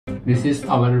This is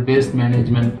our waste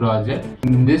management project.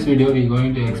 In this video we are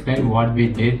going to explain what we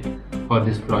did for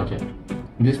this project.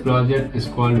 This project is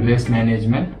called waste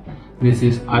management. This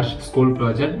is our school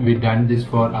project. We done this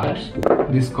for us.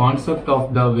 This concept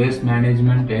of the waste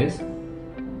management is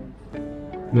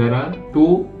there are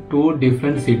two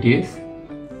different cities.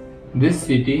 This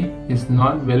city is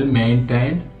not well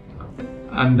maintained,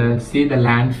 and see the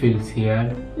landfills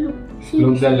here.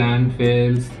 Look the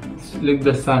landfills. Look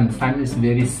the sun. Sun is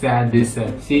very sad this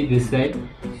side. See this side.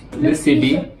 This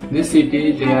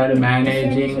city they are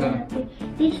managing.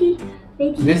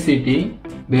 This city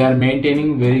they are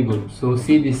maintaining very good. So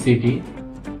see this city.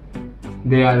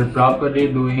 They are properly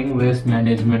doing waste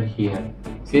management here.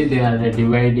 See they are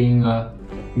dividing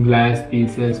glass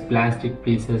pieces, plastic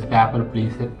pieces, paper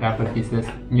pieces,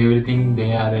 everything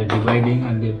they are dividing,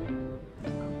 and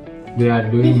they are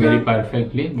doing very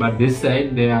perfectly. But this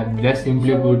side they are just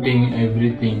simply putting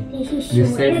everything.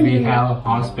 This side we have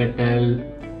hospital,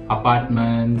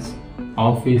 apartments,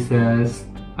 offices,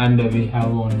 and we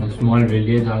have one small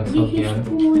village also here.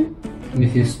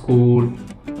 This is school.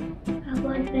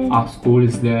 Our school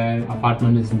is there,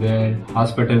 apartment is there,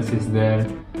 hospitals is there.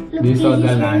 These are the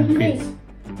landfills.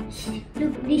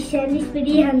 Look, this sun is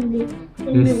very hungry.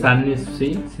 This sun is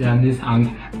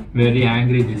very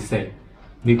angry this side,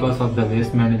 because of the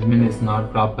waste management is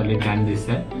not properly done this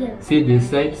side. Yeah. See this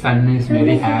side, sun is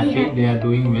very happy. They are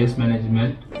doing waste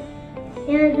management.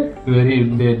 Yeah,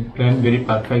 They done very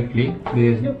perfectly.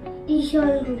 look, this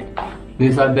all good.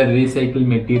 These are the recycled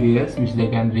materials which they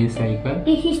can recycle.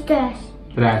 This is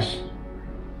trash.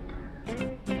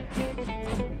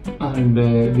 And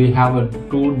we have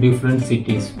two different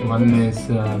cities. One is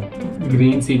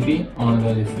green city,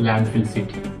 another is landfill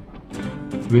city.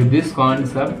 With this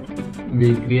concept,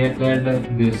 we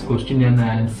created this question and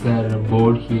answer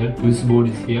board here. This board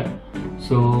is here.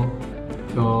 So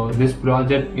this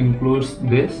project includes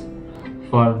this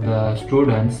for the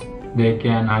students. They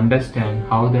can understand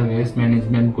how the waste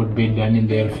management could be done in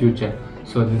their future.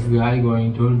 So this guy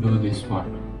going to do this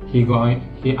one.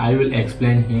 I will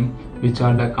explain him which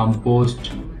are the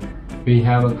compost. We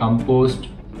have a compost,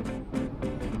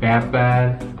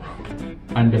 paper,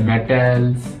 and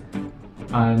metals,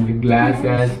 and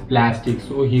glasses, plastic.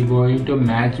 So he going to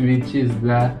match which is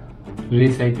the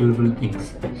recyclable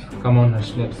things. Come on,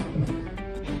 Harsh, let's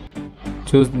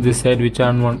choose this side. Which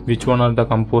one are the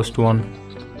compost one?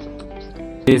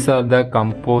 These are the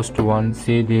compost ones.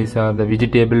 See, these are the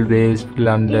vegetable waste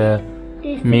and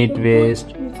meat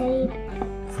waste,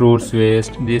 fruits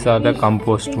waste. These are the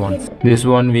compost ones. This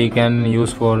one we can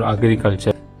use for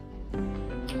agriculture.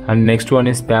 And next one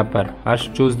is paper. Harsh,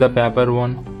 choose the paper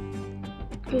one.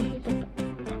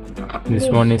 This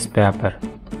one is paper.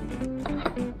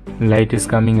 Light is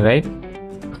coming, right?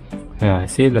 Yeah,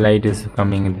 see the light is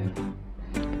coming there.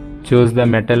 Choose the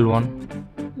metal one.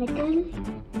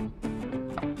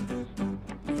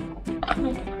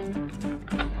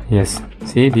 Yes,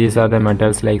 see these are the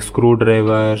metals like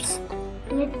screwdrivers,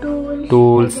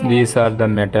 tools. These are the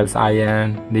metals.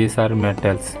 Iron. These are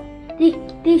metals.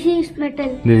 This is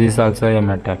metal. This is also a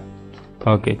metal.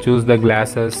 Okay, choose the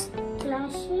glasses.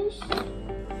 Glasses.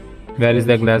 Where is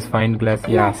the glass? Find glass.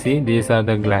 Yeah, see these are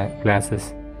the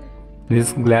glasses.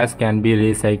 This glass can be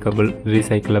recyclable.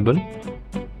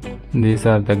 These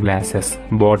are the glasses.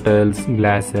 Bottles,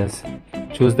 glasses.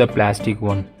 Choose the plastic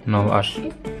one. Now Ash.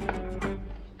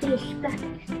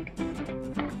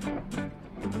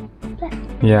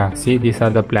 Yeah, see these are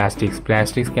the plastics.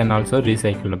 Plastics can also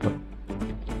recyclable.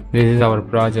 This is our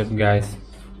project, guys.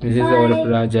 This is our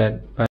project.